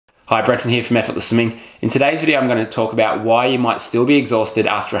Hi, Brenton here from Effortless Swimming. In today's video, I'm going to talk about why you might still be exhausted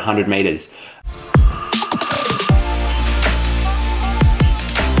after 100 meters.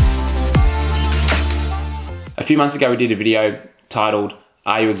 A few months ago, we did a video titled,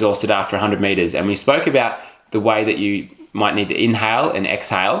 Are You Exhausted After 100 meters? And we spoke about the way that you might need to inhale and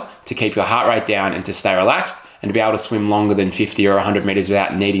exhale to keep your heart rate down and to stay relaxed and to be able to swim longer than 50 or 100 meters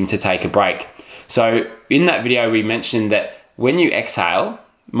without needing to take a break. So in that video, we mentioned that when you exhale,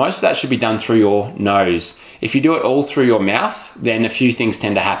 most of that should be done through your nose. If you do it all through your mouth, then a few things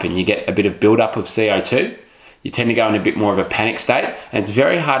tend to happen. You get a bit of buildup of CO2. You tend to go in a bit more of a panic state, and it's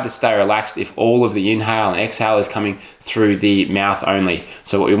very hard to stay relaxed if all of the inhale and exhale is coming through the mouth only.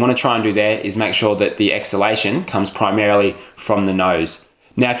 So what we want to try and do there is make sure that the exhalation comes primarily from the nose.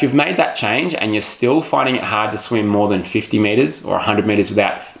 Now, if you've made that change and you're still finding it hard to swim more than 50 meters or 100 meters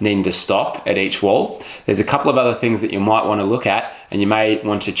without needing to stop at each wall, there's a couple of other things that you might want to look at and you may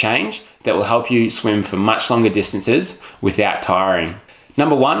want to change that will help you swim for much longer distances without tiring.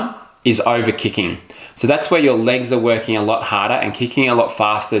 Number one is over kicking. So that's where your legs are working a lot harder and kicking a lot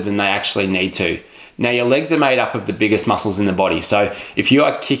faster than they actually need to. Now, your legs are made up of the biggest muscles in the body. So if you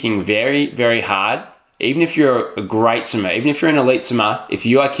are kicking very, very hard, even if you're a great swimmer, even if you're an elite swimmer, if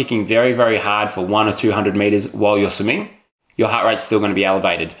you are kicking very, very hard for 100 or 200 meters while you're swimming, your heart rate's still going to be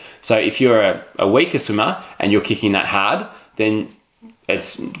elevated. So if you're a weaker swimmer and you're kicking that hard, then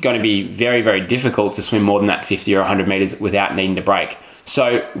it's going to be very, very difficult to swim more than that 50 or 100 meters without needing to break.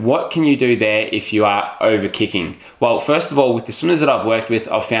 So what can you do there if you are over kicking? Well, first of all, with the swimmers that I've worked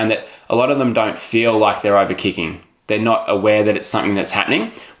with, I've found that a lot of them don't feel like they're over kicking. They're not aware that it's something that's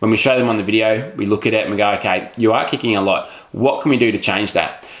happening. When we show them on the video, we look at it and we go, okay, you are kicking a lot. What can we do to change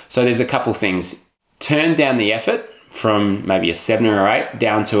that? So there's a couple things. Turn down the effort from maybe a 7 or 8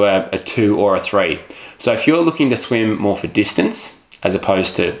 down to a 2 or a 3. So if you're looking to swim more for distance as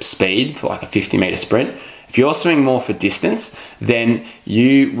opposed to speed for like a 50-meter sprint, if you're swimming more for distance, then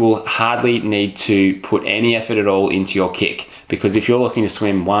you will hardly need to put any effort at all into your kick. Because if you're looking to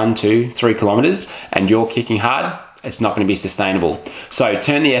swim 1, 2, 3 kilometers and you're kicking hard, it's not going to be sustainable. So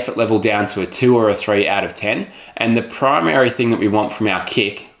turn the effort level down to a 2 or a 3 out of 10. And the primary thing that we want from our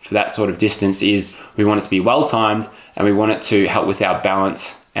kick for that sort of distance is we want it to be well timed and we want it to help with our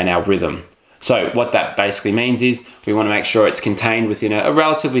balance and our rhythm. So what that basically means is we want to make sure it's contained within a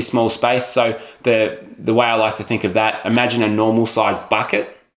relatively small space. So the way I like to think of that, imagine a normal sized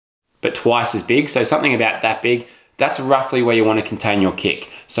bucket, but twice as big. So something about that big, that's roughly where you want to contain your kick.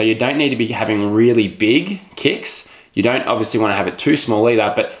 So you don't need to be having really big kicks. You don't obviously want to have it too small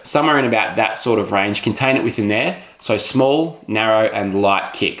either, but somewhere in about that sort of range, contain it within there. So small, narrow, and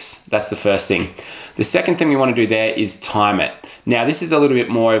light kicks. That's the first thing. The second thing we want to do there is time it. Now, this is a little bit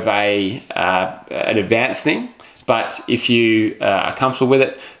more of an advanced thing, but if you are comfortable with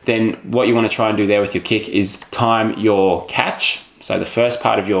it, then what you want to try and do there with your kick is time your catch. So the first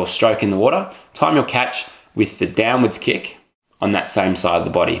part of your stroke in the water, time your catch with the downwards kick on that same side of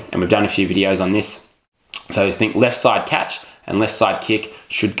the body. And we've done a few videos on this. So think left side catch and left side kick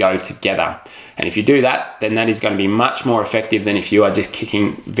should go together. And if you do that, then that is going to be much more effective than if you are just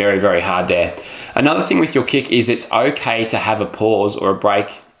kicking very, very hard there. Another thing with your kick is it's okay to have a pause or a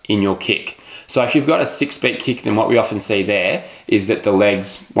break in your kick. So if you've got a 6-beat kick, then what we often see there is that the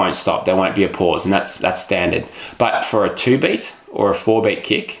legs won't stop. There won't be a pause, and that's standard. But for a 2-beat or a 4-beat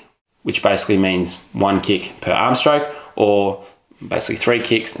kick, which basically means 1 kick per arm stroke, or basically 3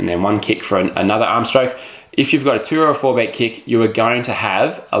 kicks and then 1 kick for another arm stroke. If you've got a 2 or a 4-beat kick, you are going to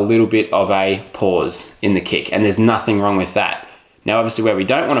have a little bit of a pause in the kick, and there's nothing wrong with that. Now, obviously where we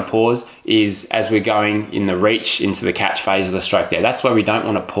don't want to pause is as we're going in the reach into the catch phase of the stroke there. That's where we don't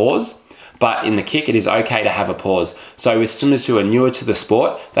want to pause, but in the kick, it is okay to have a pause. So with swimmers who are newer to the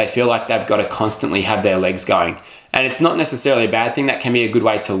sport, they feel like they've got to constantly have their legs going. And it's not necessarily a bad thing. That can be a good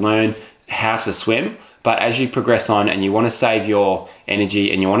way to learn how to swim. But as you progress on and you want to save your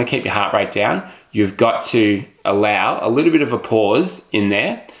energy and you want to keep your heart rate down, you've got to allow a little bit of a pause in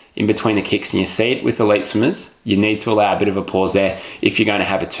there, in between the kicks. And you see it with elite swimmers, you need to allow a bit of a pause there if you're going to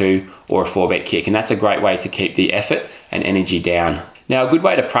have a 2 or a 4-beat kick. And that's a great way to keep the effort and energy down. Now, a good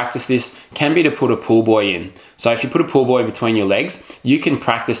way to practice this can be to put a pull buoy in. So if you put a pull buoy between your legs, you can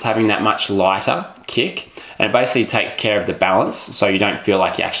practice having that much lighter kick, and it basically takes care of the balance, so you don't feel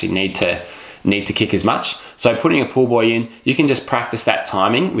like you actually need to kick as much. So putting a pull buoy in, you can just practice that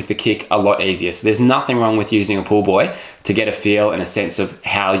timing with the kick a lot easier. So there's nothing wrong with using a pull buoy to get a feel and a sense of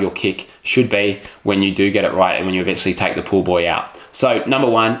how your kick should be when you do get it right and when you eventually take the pull buoy out. So number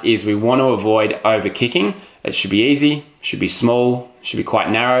one is we want to avoid over kicking. It should be easy, should be small, should be quite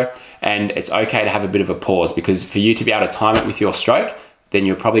narrow, and it's okay to have a bit of a pause, because for you to be able to time it with your stroke, then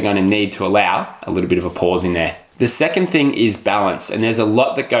you're probably going to need to allow a little bit of a pause in there. The second thing is balance, and there's a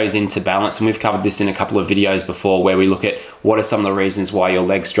lot that goes into balance, and we've covered this in a couple of videos before where we look at what are some of the reasons why your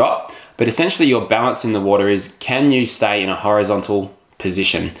legs drop. But essentially your balance in the water is, can you stay in a horizontal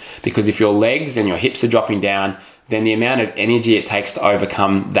position? Because if your legs and your hips are dropping down, then the amount of energy it takes to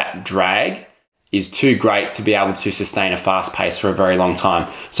overcome that drag is too great to be able to sustain a fast pace for a very long time.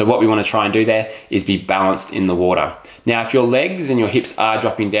 So what we want to try and do there is be balanced in the water. Now, if your legs and your hips are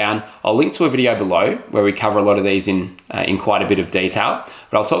dropping down, I'll link to a video below where we cover a lot of these in quite a bit of detail,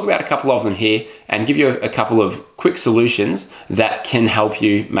 but I'll talk about a couple of them here and give you a couple of quick solutions that can help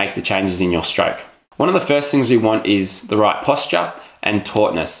you make the changes in your stroke. One of the first things we want is the right posture and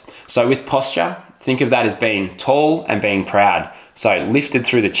tautness. So with posture, think of that as being tall and being proud. So lifted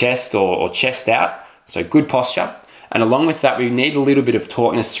through the chest or chest out, so good posture. And along with that, we need a little bit of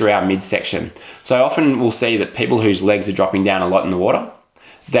tautness through our midsection. So often we'll see that people whose legs are dropping down a lot in the water,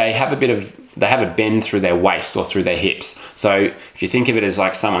 they have a bend through their waist or through their hips. So if you think of it as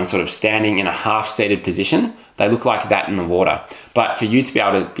like someone sort of standing in a half-seated position, they look like that in the water. But for you to be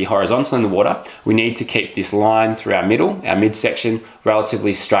able to be horizontal in the water, we need to keep this line through our midsection,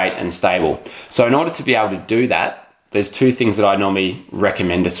 relatively straight and stable. So in order to be able to do that, there's two things that I normally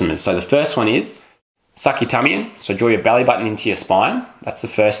recommend to swimmers. So the first one is suck your tummy in. So draw your belly button into your spine. That's the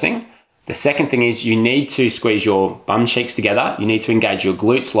first thing. The second thing is you need to squeeze your bum cheeks together. You need to engage your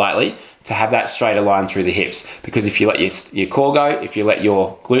glutes lightly to have that straighter line through the hips. Because if you let your core go, if you let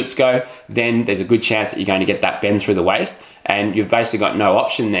your glutes go, then there's a good chance that you're going to get that bend through the waist. And you've basically got no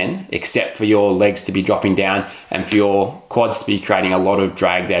option then except for your legs to be dropping down and for your quads to be creating a lot of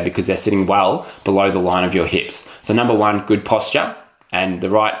drag there because they're sitting well below the line of your hips. So number one, good posture and the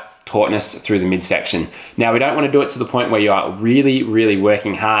right tautness through the midsection. Now we don't want to do it to the point where you are really, really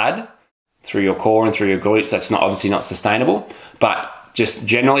working hard through your core and through your glutes. That's obviously not sustainable, but just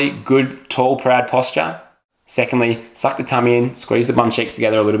generally good, tall, proud posture. Secondly, suck the tummy in, squeeze the bum cheeks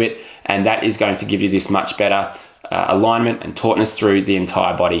together a little bit, and that is going to give you this much better alignment and tautness through the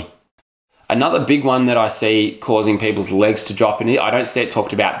entire body. Another big one that I see causing people's legs to drop, and I don't see it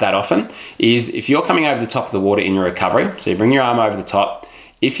talked about that often, is if you're coming over the top of the water in your recovery, so you bring your arm over the top,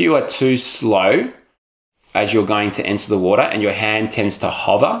 if you are too slow as you're going to enter the water and your hand tends to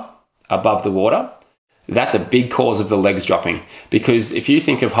hover above the water, that's a big cause of the legs dropping. Because if you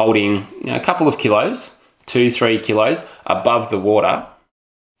think of holding a couple of kilos, 2-3 kilos above the water,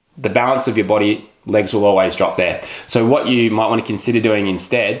 the balance of your body, legs will always drop there. So what you might want to consider doing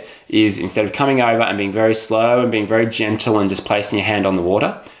instead is, instead of coming over and being very slow and being very gentle and just placing your hand on the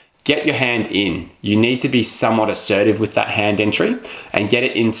water, get your hand in. You need to be somewhat assertive with that hand entry and get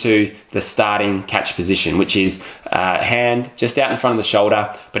it into the starting catch position, which is hand just out in front of the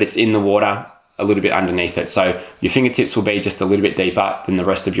shoulder, but it's in the water a little bit underneath it. So your fingertips will be just a little bit deeper than the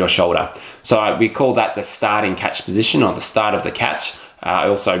rest of your shoulder. So we call that the starting catch position or the start of the catch. I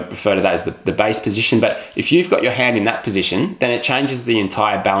also refer to that as the base position. But if you've got your hand in that position, then it changes the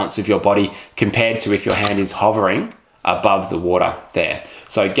entire balance of your body compared to if your hand is hovering above the water there.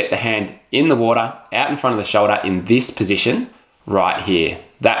 So get the hand in the water, out in front of the shoulder in this position right here.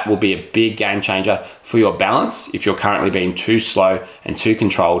 That will be a big game changer for your balance if you're currently being too slow and too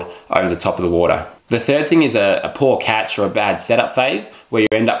controlled over the top of the water. The third thing is a poor catch or a bad setup phase where you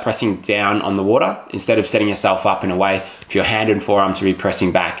end up pressing down on the water instead of setting yourself up in a way for your hand and forearm to be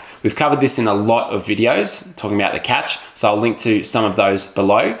pressing back. We've covered this in a lot of videos talking about the catch, so I'll link to some of those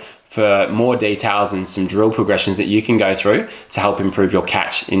below for more details and some drill progressions that you can go through to help improve your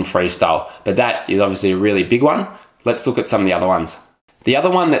catch in freestyle. But that is obviously a really big one. Let's look at some of the other ones. The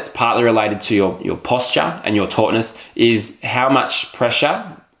other one that's partly related to your posture and your tautness is how much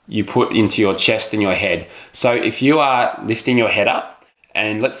pressure you put into your chest and your head. So if you are lifting your head up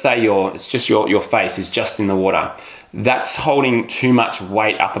and let's say it's just your face is just in the water, that's holding too much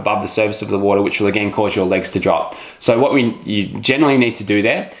weight up above the surface of the water, which will again cause your legs to drop. So what you generally need to do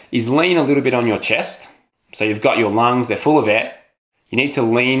there is lean a little bit on your chest. So you've got your lungs, they're full of air. You need to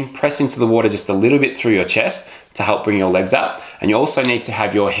lean, press into the water just a little bit through your chest to help bring your legs up. And you also need to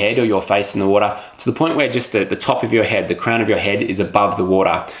have your head or your face in the water to the point where just the top of your head, the crown of your head is above the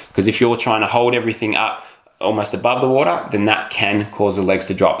water. Because if you're trying to hold everything up almost above the water, then that can cause the legs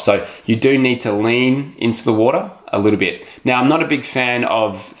to drop. So you do need to lean into the water a little bit. Now, I'm not a big fan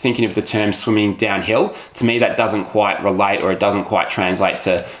of thinking of the term swimming downhill. To me, that doesn't quite relate or it doesn't quite translate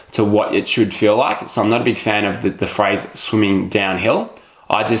to what it should feel like. So I'm not a big fan of the phrase swimming downhill.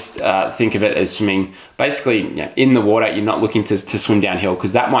 I just think of it as swimming basically in the water. You're not looking to swim downhill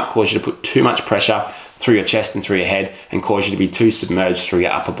because that might cause you to put too much pressure through your chest and through your head and cause you to be too submerged through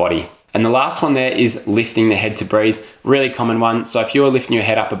your upper body. And the last one there is lifting the head to breathe, really common one. So if you're lifting your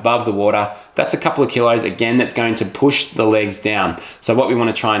head up above the water, that's a couple of kilos, again, that's going to push the legs down. So what we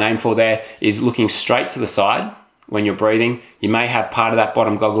want to try and aim for there is looking straight to the side when you're breathing. You may have part of that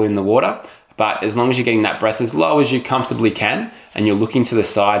bottom goggle in the water, but as long as you're getting that breath as low as you comfortably can, and you're looking to the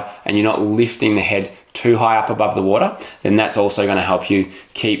side and you're not lifting the head too high up above the water, then that's also going to help you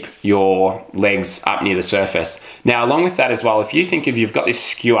keep your legs up near the surface. Now, along with that as well, if you think of you've got this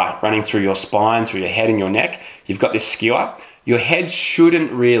skewer running through your spine, through your head and your neck, you've got this skewer, your head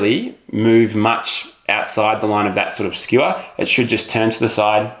shouldn't really move much outside the line of that sort of skewer. It should just turn to the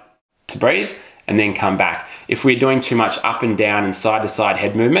side to breathe and then come back. If we're doing too much up and down and side to side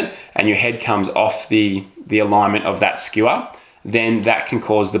head movement and your head comes off the alignment of that skewer, then that can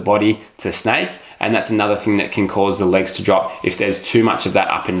cause the body to snake. And that's another thing that can cause the legs to drop if there's too much of that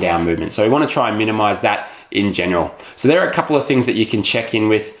up and down movement. So we want to try and minimize that in general. So there are a couple of things that you can check in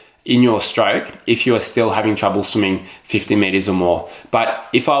with in your stroke if you are still having trouble swimming 50 meters or more. But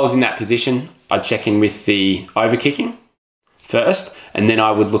if I was in that position, I'd check in with the overkicking first, and then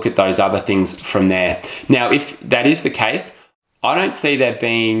I would look at those other things from there. Now, if that is the case, I don't see there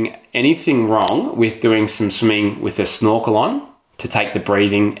being anything wrong with doing some swimming with a snorkel on to take the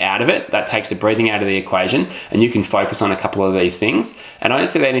breathing out of it. That takes the breathing out of the equation, and you can focus on a couple of these things. And I don't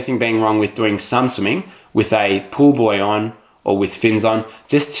see anything being wrong with doing some swimming with a pool buoy on or with fins on,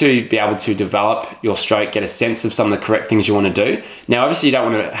 just to be able to develop your stroke, get a sense of some of the correct things you want to do. Now, obviously you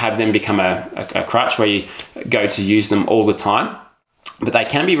don't want to have them become a crutch where you go to use them all the time, but they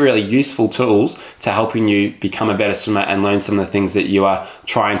can be really useful tools to helping you become a better swimmer and learn some of the things that you are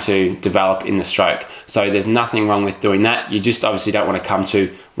trying to develop in the stroke. So there's nothing wrong with doing that. You just obviously don't want to come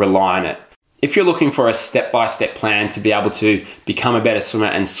to rely on it. If you're looking for a step-by-step plan to be able to become a better swimmer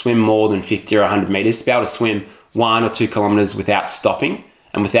and swim more than 50 or 100 meters, to be able to swim 1 or 2 kilometers without stopping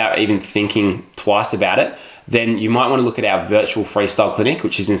and without even thinking twice about it, then you might want to look at our virtual freestyle clinic,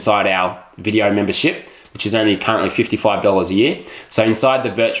 which is inside our video membership, which is only currently $55 a year. So inside the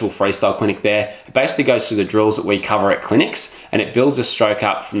virtual freestyle clinic there, it basically goes through the drills that we cover at clinics, and it builds a stroke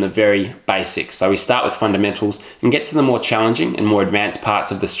up from the very basics. So we start with fundamentals and get to the more challenging and more advanced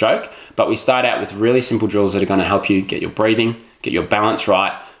parts of the stroke, but we start out with really simple drills that are going to help you get your breathing, get your balance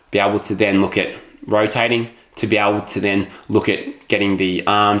right, be able to then look at rotating, to be able to then look at getting the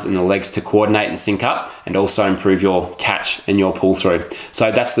arms and the legs to coordinate and sync up, and also improve your catch and your pull through.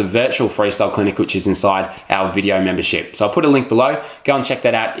 So that's the virtual freestyle clinic, which is inside our video membership. So I'll put a link below. Go and check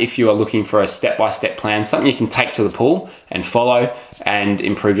that out if you are looking for a step-by-step plan, something you can take to the pool and follow and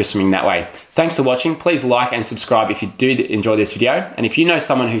improve your swimming that way. Thanks for watching. Please like and subscribe if you did enjoy this video. And if you know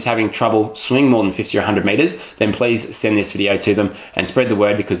someone who's having trouble swimming more than 50 or 100 meters, then please send this video to them and spread the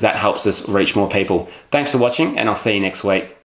word, because that helps us reach more people. Thanks for watching, and I'll see you next week.